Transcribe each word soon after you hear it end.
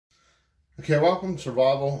Okay, welcome to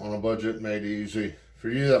Survival on a Budget Made Easy. For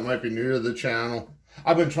you that might be new to the channel,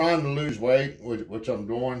 I've been trying to lose weight, which I'm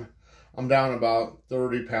doing. I'm down about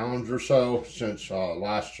 30 pounds or so since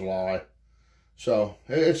last July. So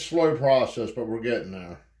it's a slow process, but we're getting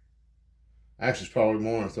there. Actually, it's probably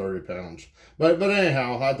more than 30 pounds. But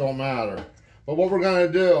anyhow, that don't matter. But what we're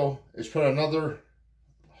going to do is put another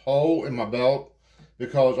hole in my belt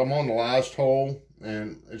because I'm on the last hole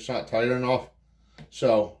and it's not tight enough.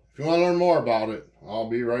 So if you want to learn more about it, I'll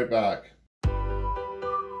be right back.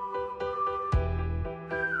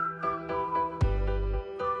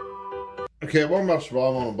 Okay, welcome back to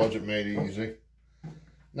Survival on a Budget Made Easy.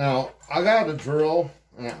 Now, I got a drill,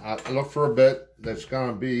 and I looked for a bit that's going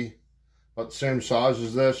to be about the same size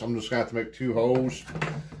as this. I'm just going to have to make 2 holes.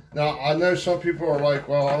 Now, I know some people are like,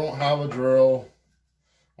 well, I don't have a drill.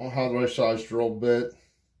 I don't have the right size drill bit.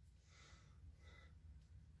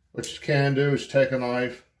 What you can do is take a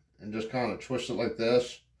knife and just kind of twist it like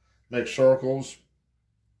this, make circles.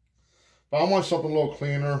 But I want something a little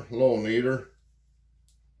cleaner, a little neater.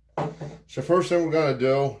 So first thing we're going to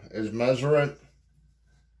do is measure it.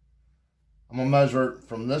 I'm going to measure it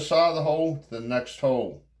from this side of the hole to the next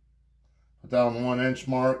hole. Put down the 1 inch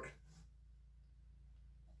mark.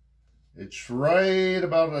 It's right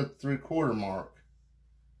about a 3/4 mark.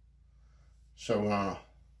 So we're going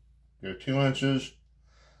to go 2 inches.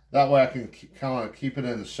 That way I can kind of keep it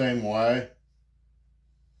in the same way.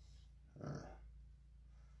 Put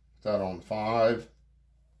that on 5.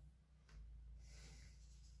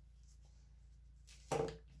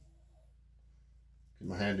 Get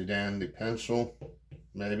my handy dandy pencil,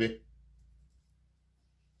 maybe.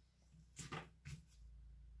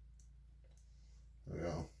 There we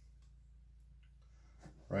go.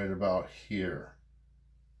 Right about here.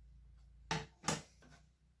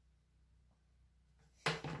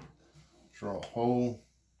 Draw a hole.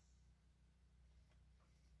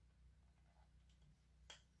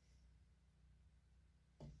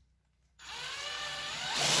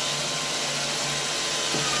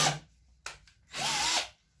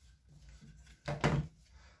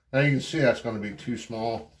 Now you can see that's going to be too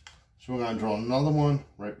small. So we're going to draw another one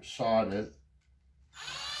right beside it.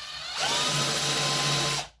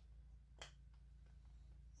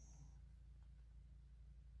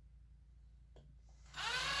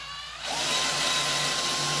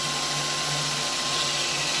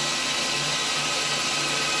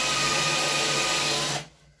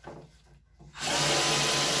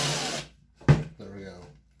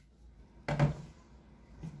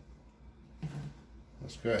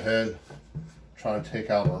 Let's go ahead, try to take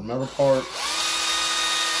out our metal part.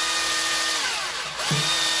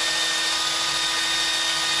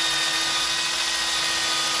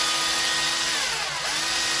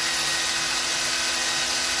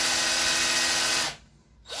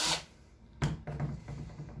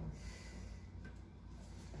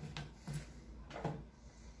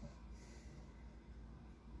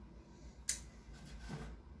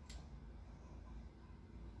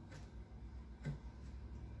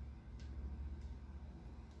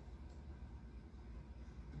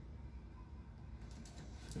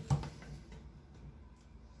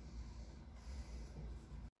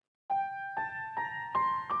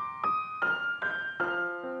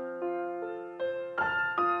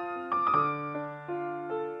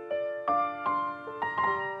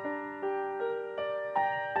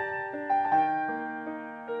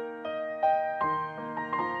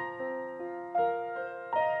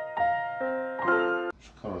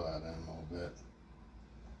 Color that in a little bit.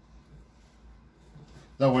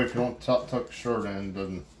 That way if you don't tuck the shirt in, it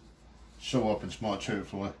doesn't show up as much,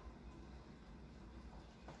 hopefully.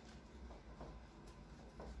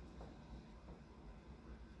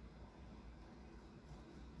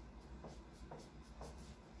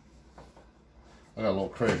 I got a little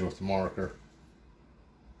crazy with the marker.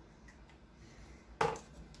 But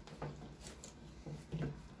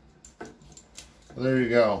there you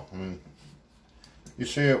go. I mean, you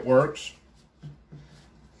see it works.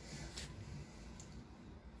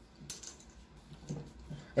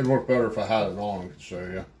 It'd work better if I had it on, I could show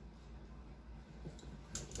you.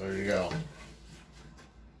 There you go.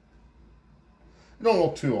 It don't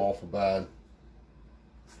look too awful bad.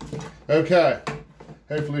 Okay.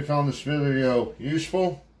 Hopefully you found this video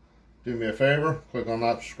useful. Do me a favor, click on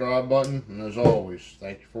that subscribe button, and as always,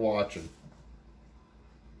 thank you for watching.